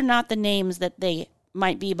 Right. These are not the names that they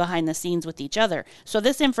might be behind the scenes with each other. So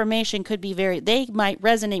this information could be they might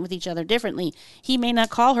resonate with each other differently. He may not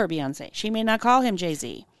call her Beyonce. She may not call him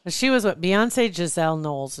Jay-Z. She was Beyonce Giselle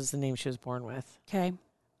Knowles is the name she was born with. Okay.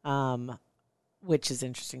 Which is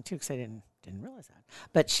interesting too, because I didn't realize that.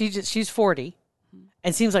 But she's 40,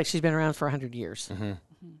 and seems like she's been around for 100 years,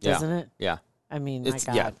 doesn't it? Yeah. I mean, my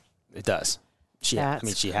God. Yeah, it does. She has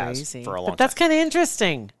for a long time. But that's kind of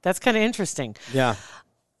interesting. Yeah.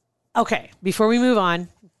 Okay, before we move on,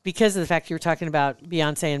 because of the fact you were talking about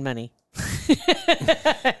Beyonce and money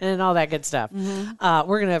and all that good stuff,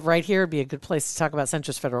 we're going to, right here, be a good place to talk about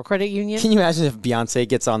Centris Federal Credit Union. Can you imagine if Beyonce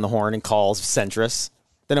gets on the horn and calls Centris?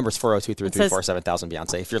 The number's 402-334-7000,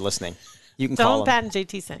 Beyonce. If you're listening, you can call them. Pat and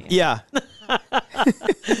JT sent you. Yeah.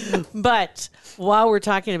 But while we're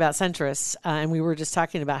talking about Centris, and we were just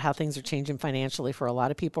talking about how things are changing financially for a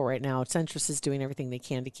lot of people right now, Centris is doing everything they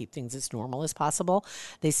can to keep things as normal as possible.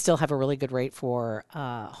 They still have a really good rate for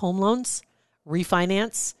home loans,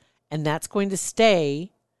 refinance, and that's going to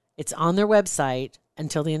stay. It's on their website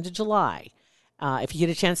until the end of July. If you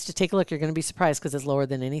get a chance to take a look, you're going to be surprised because it's lower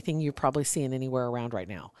than anything you're probably seeing anywhere around right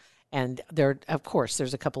now. And of course,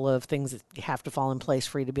 there's a couple of things that have to fall in place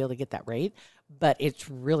for you to be able to get that rate, but it's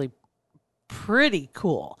really pretty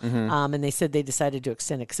cool. And they said they decided to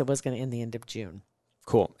extend it because it was going to end the end of June.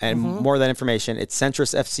 Cool. And more of that information, it's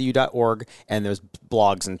centrusfcu.org, and there's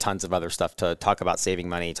blogs and tons of other stuff to talk about saving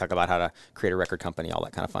money, talk about how to create a record company, all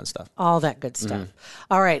that kind of fun stuff. All that good stuff.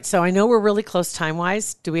 All right. So I know we're really close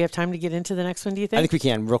time-wise. Do we have time to get into the next one, do you think? I think we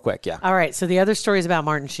can real quick, yeah. All right. So the other story is about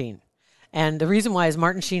Martin Sheen. And the reason why is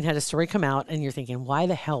Martin Sheen had a story come out, and you're thinking, why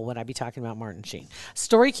the hell would I be talking about Martin Sheen?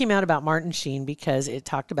 Story came out about Martin Sheen because it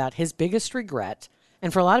talked about his biggest regret,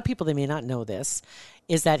 and for a lot of people, they may not know this,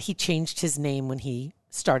 is that he changed his name when he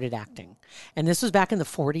started acting. And this was back in the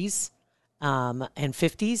 40s and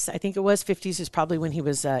 50s, I think it was. 50s is probably when he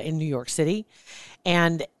was in New York City.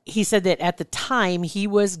 And he said that at the time, he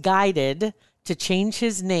was guided to change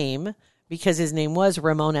his name because his name was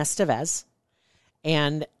Ramon Estevez.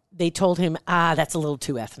 And they told him, that's a little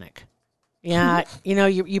too ethnic. Yeah,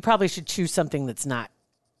 you probably should choose something that's not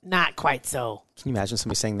quite so. Can you imagine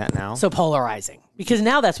somebody saying that now? So polarizing. Because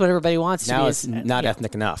now that's what everybody wants to be. Now it's not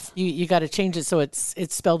ethnic enough. You got to change it so it's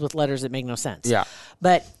spelled with letters that make no sense. Yeah.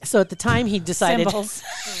 But so at the time he decided. Symbols.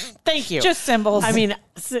 Thank you. Just symbols. I mean,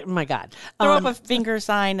 my God. Throw up a finger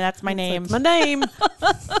sign. That's my name. My name.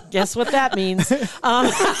 Guess what that means.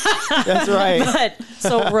 That's right. But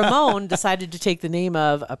so Ramon decided to take the name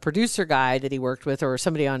of a producer guy that he worked with, or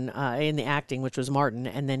somebody on in the acting, which was Martin,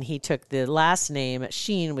 and then he took the last name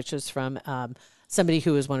Sheen, which was from somebody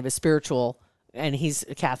who was one of his spiritual, and he's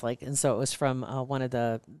a Catholic, and so it was from one of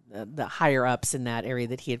the higher ups in that area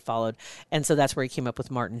that he had followed, and so that's where he came up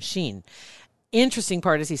with Martin Sheen. Interesting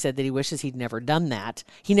part is he said that he wishes he'd never done that.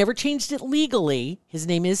 He never changed it legally. His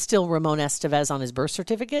name is still Ramon Estevez on his birth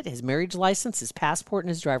certificate, his marriage license, his passport, and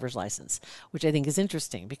his driver's license, which I think is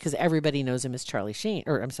interesting because everybody knows him as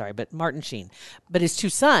Martin Sheen. But his two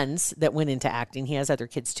sons that went into acting, he has other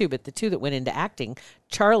kids too, but the two that went into acting,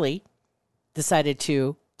 Charlie decided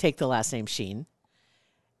to take the last name Sheen,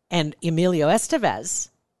 and Emilio Estevez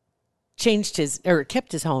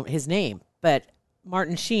kept his name, but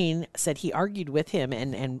Martin Sheen said he argued with him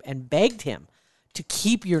and begged him to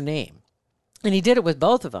keep your name. And he did it with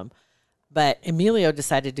both of them. But Emilio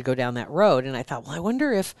decided to go down that road. And I thought, well, I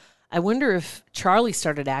wonder if Charlie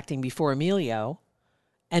started acting before Emilio.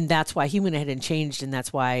 And that's why he went ahead and changed. And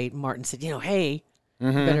that's why Martin said, hey,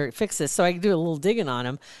 you better fix this. So I do a little digging on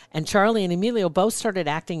him. And Charlie and Emilio both started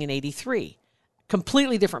acting in 1983.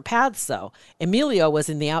 Completely different paths, though. Emilio was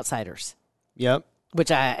in The Outsiders. Yep.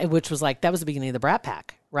 Which was like, that was the beginning of the Brat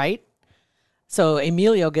Pack, right? So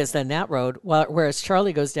Emilio goes down that road, whereas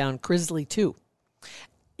Charlie goes down Grizzly 2.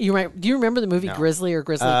 Do you remember the movie Grizzly or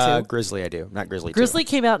Grizzly 2? Grizzly, I do. Not Grizzly 2. Grizzly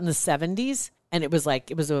came out in the 70s, and it was like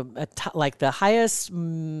the highest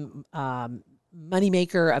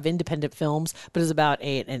moneymaker of independent films, but it was about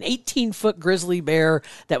an 18-foot grizzly bear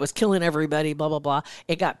that was killing everybody, blah, blah, blah.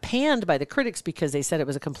 It got panned by the critics because they said it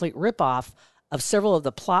was a complete ripoff of several of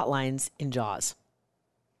the plot lines in Jaws.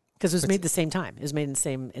 Because it was made the same time. It was made in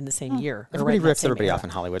the same year. Everybody rips everybody off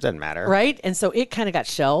in Hollywood. It doesn't matter. Right? And so it kind of got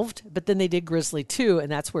shelved. But then they did Grizzly 2,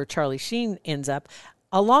 and that's where Charlie Sheen ends up,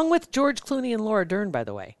 along with George Clooney and Laura Dern, by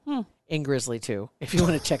the way, in Grizzly 2, if you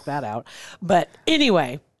want to check that out. But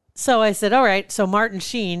anyway, so I said, all right, so Martin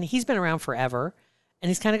Sheen, he's been around forever,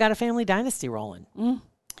 and he's kind of got a family dynasty rolling.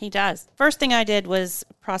 He does. First thing I did was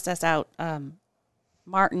process out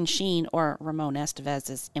Martin Sheen or Ramon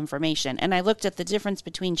Estevez's information. And I looked at the difference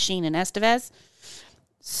between Sheen and Estevez.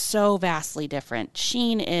 So vastly different.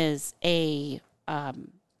 Sheen is he's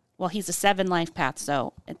a 7 life path.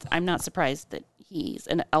 So I'm not surprised that he's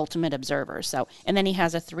an ultimate observer. So, and then he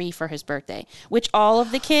has a 3 for his birthday, which all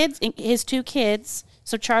of the kids, his 2 kids,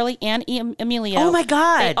 so Charlie and Emilio. Oh my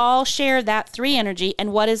God. They all share that 3 energy.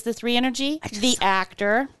 And what is the 3 energy? The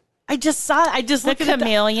actor. I just saw it. I just looked at it.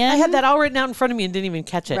 Chameleon. I had that all written out in front of me and didn't even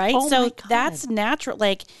catch it. Right? Oh so my God. that's natural.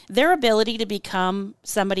 Like, their ability to become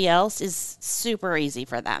somebody else is super easy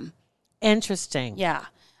for them. Interesting. Yeah.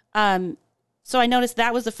 So I noticed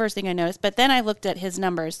that was the first thing I noticed. But then I looked at his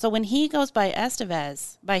numbers. So when he goes by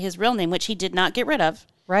Estevez, by his real name, which he did not get rid of,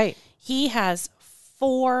 right, he has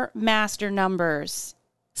 4 master numbers.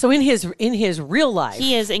 So in his real life,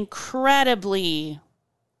 he is incredibly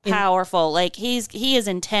powerful. Like, he is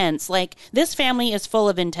intense. Like, this family is full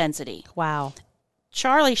of intensity. Wow.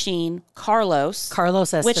 Charlie Sheen, Carlos,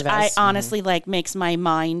 Estevez. which I honestly like makes my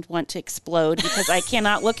mind want to explode because I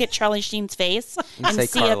cannot look at Charlie Sheen's face and say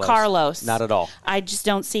see a Carlos. Not at all. I just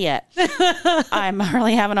don't see it. I'm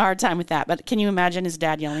really having a hard time with that. But can you imagine his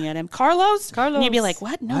dad yelling at him, Carlos? And you'd be like,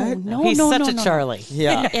 what? No, He's no, such no, a no. Charlie.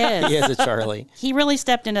 Yeah, He is. he is a Charlie. He really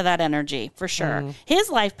stepped into that energy for sure. His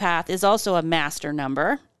life path is also a master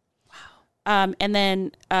number. Wow. And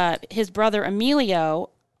then his brother Emilio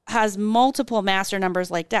has multiple master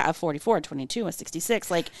numbers like that, a 44, a 22, a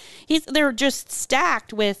 66. Like they're just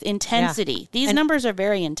stacked with intensity. Yeah. These numbers are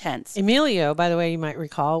very intense. Emilio, by the way, you might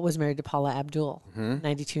recall, was married to Paula Abdul,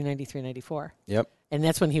 92, 93, 94. Yep. And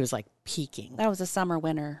that's when he was like peaking. That was a summer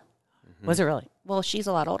winter. Was it really? Well, she's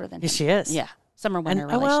a lot older than him. Yes, she is. Yeah. Summer winter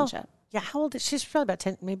And, relationship. yeah, how old is she? She's probably about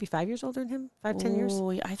 10, maybe 5 years older than him? 5, 10 years?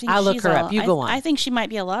 Ooh, I think I'll look she's her up. You go on. I think she might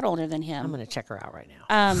be a lot older than him. I'm going to check her out right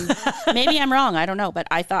now. Maybe I'm wrong. I don't know, but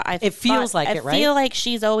It feels like it, right? I feel like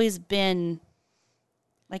she's always been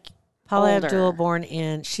like Paula older.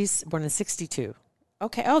 Abdul, she's born in 62.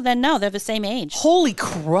 Okay. Oh, then no, they're the same age. Holy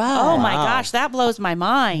crap. Oh my gosh, that blows my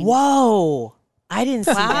mind. Whoa. I didn't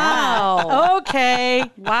see Wow. that. Okay.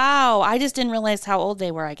 Wow. I just didn't realize how old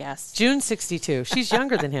they were, I guess. June 62. She's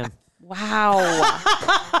younger than him. Wow.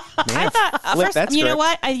 Man, flip that You know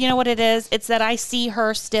script. what? You know what it is? It's that I see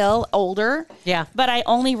her still older. Yeah. But I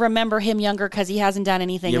only remember him younger because he hasn't done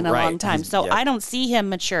anything You're in a right. long time. He's- So yeah. I don't see him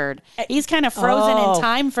matured. He's kind of frozen Oh. in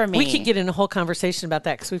time for me. We could get in a whole conversation about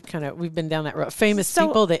that because we've been down that road. Famous So-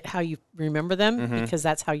 people, that how you remember them because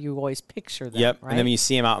that's how you always picture them. Yep. Right? And then when you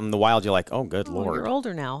see him out in the wild, you're like, oh, good Oh, Lord. you're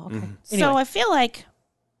older now. Okay. So I feel like,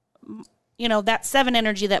 that 7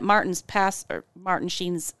 energy that Martin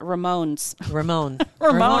Sheen's Ramon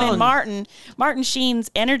and Martin Sheen's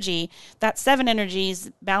energy, that 7 energy's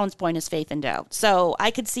balance point is faith and doubt. So I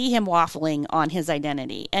could see him waffling on his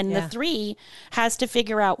identity. And Yeah. the 3 has to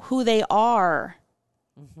figure out who they are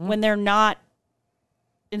when they're not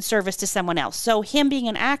in service to someone else. So him being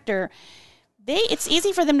an actor, it's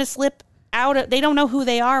easy for them to slip out. They don't know who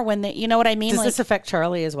they are when they, you know what I mean? Does this affect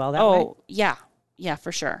Charlie as well that way? Oh, yeah. Yeah,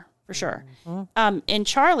 for sure. For sure. And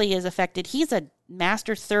Charlie is affected. He's a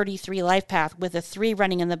master 33 life path with a 3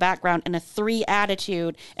 running in the background and a 3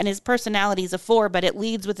 attitude. And his personality is a 4, but it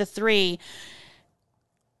leads with a 3.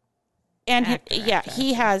 And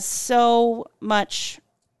he has so much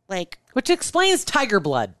Which explains tiger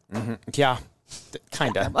blood. Yeah.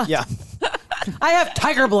 Kind of. Yeah. I have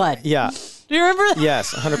tiger blood. Yeah. Do you remember that?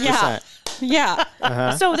 Yes, 100%.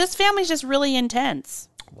 Yeah. So this family's just really intense.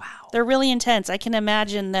 Wow. They're really intense. I can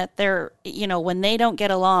imagine that they're, when they don't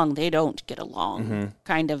get along, they don't get along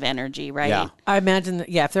kind of energy, right? Yeah. I imagine that,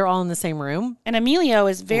 if they're all in the same room. And Emilio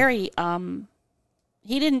is very,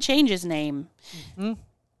 he didn't change his name.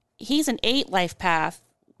 He's an 8 life path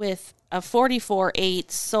with a 44-8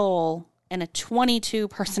 soul and a 22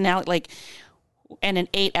 personality, and an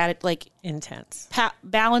 8 added, Intense.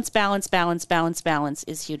 balance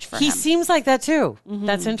is huge for him. He seems like that too.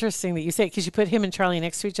 That's interesting that you say it because you put him and Charlie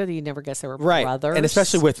next to each other. You never guess they were Right. brothers. And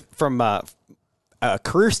especially from a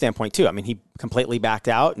career standpoint, too. I mean, he completely backed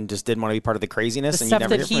out and just didn't want to be part of the craziness. the and stuff you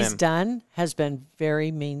never that hear from he's him. done has been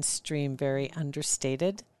very mainstream, very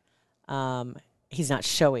understated. He's not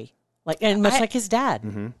showy, like like his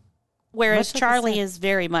dad. Whereas much like I Charlie said. is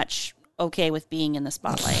very much okay with being in the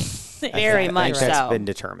spotlight. I Very think much that's so. been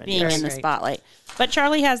determined. Being yes. in the Right. spotlight. But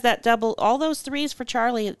Charlie has that double, all those 3s for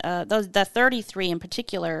Charlie, the 33 in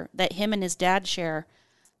particular that him and his dad share,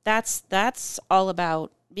 that's all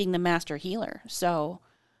about being the master healer. So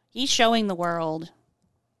he's showing the world.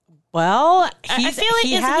 Well, I feel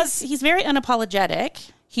like he's very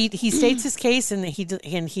unapologetic. he states his case and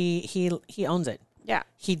he owns it. Yeah.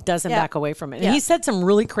 He doesn't Yeah. back away from it. And Yeah. he said some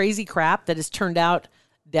really crazy crap that has turned out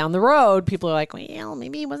down the road. People are like, well,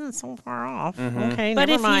 maybe he wasn't so far off. Okay, But never if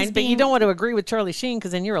he's mind. But you being- don't want to agree with Charlie Sheen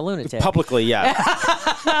because then you're a lunatic. Publicly,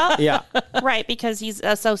 yeah. Yeah. Right, because he's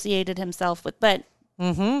associated himself with. But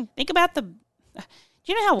think about do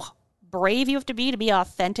you know how brave you have to be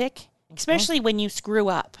authentic? Especially when you screw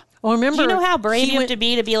up. Well, remember, Do you know how brave he you have went-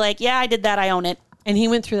 to be like, yeah, I did that, I own it. And he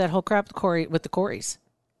went through that whole crap with the Coreys.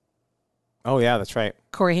 Oh, yeah, that's right.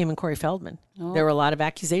 Corey Haim and Corey Feldman. There were a lot of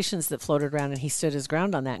accusations that floated around, and he stood his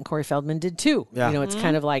ground on that. And Corey Feldman did too. Yeah. It's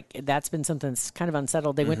kind of like that's been something that's kind of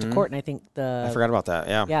unsettled. They went to court, and I think I forgot about that.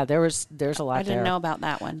 Yeah. yeah, there's a lot I didn't there. know about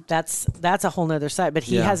that one. That's a whole nother side. But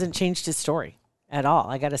he Yeah. hasn't changed his story at all.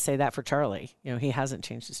 I got to say that for Charlie. He hasn't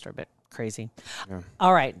changed his story. But Crazy.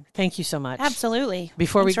 All right. Thank you so much. Absolutely.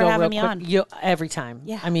 Before Thanks we for go having real me quick, on. every time.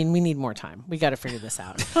 Yeah. I mean, we need more time. We got to figure this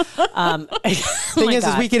out. Thing is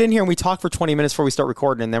we get in here and we talk for 20 minutes before we start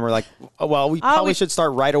recording, and then we're like, oh, well, we probably should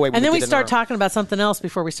start right away. And then we start talking about something else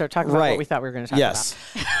before we start talking about what we thought we were going to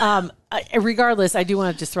talk about. Regardless, I do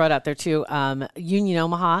want to just throw it out there too. Union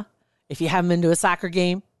Omaha, if you haven't been to a soccer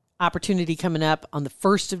game, opportunity coming up on the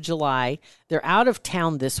 1st of July. They're out of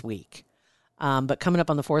town this week. But coming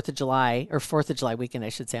up on the 4th of July, or 4th of July weekend, I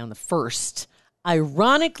should say, on the 1st,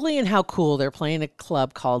 ironically and how cool, they're playing a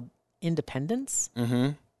club called Independence. Mm-hmm.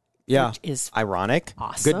 Yeah. Which is ironic.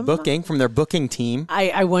 Awesome. Good booking from their booking team.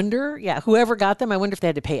 I wonder, whoever got them, I wonder if they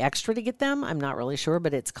had to pay extra to get them. I'm not really sure,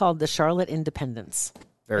 but it's called the Charlotte Independence.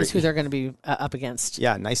 Is who they're going to be up against.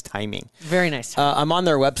 Yeah, nice timing. Very nice timing. I'm on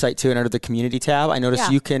their website, too, and under the community tab, I noticed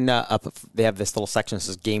you can, they have this little section that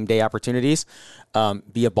says game day opportunities.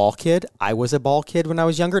 Be a ball kid. I was a ball kid when I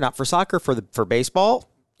was younger, not for soccer, for baseball.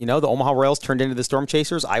 You know, the Omaha Royals turned into the Storm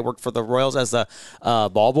Chasers. I worked for the Royals as a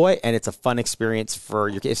ball boy, and it's a fun experience for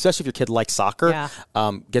your kid, especially if your kid likes soccer.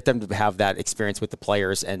 Yeah. Get them to have that experience with the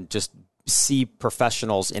players and just see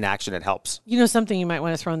professionals in action. It helps. You know, something you might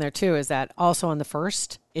want to throw in there too is that also on the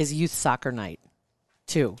 1st is youth soccer night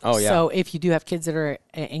too. Oh yeah. So if you do have kids that are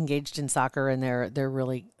engaged in soccer and they're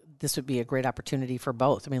really, this would be a great opportunity for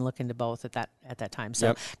both. I mean, look into both at that time.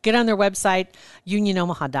 So get on their website,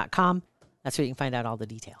 unionomaha.com. That's where you can find out all the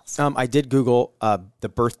details. I did Google the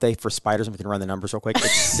birthday for spiders, and we can run the numbers real quick.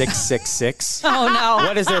 It's 666. Oh, no.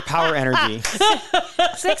 What is their power energy?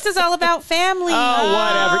 6 is all about family. Oh,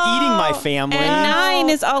 whatever. Eating my family. And 9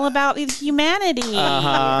 is all about humanity.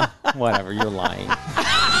 Whatever. You're lying.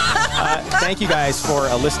 Thank you guys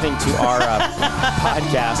for listening to our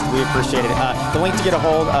podcast. We appreciate it. The link to get a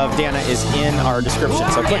hold of Dana is in our description,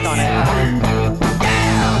 so click on it.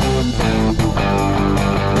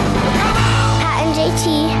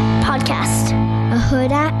 JT Podcast, a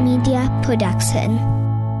Hurrdat Media Production.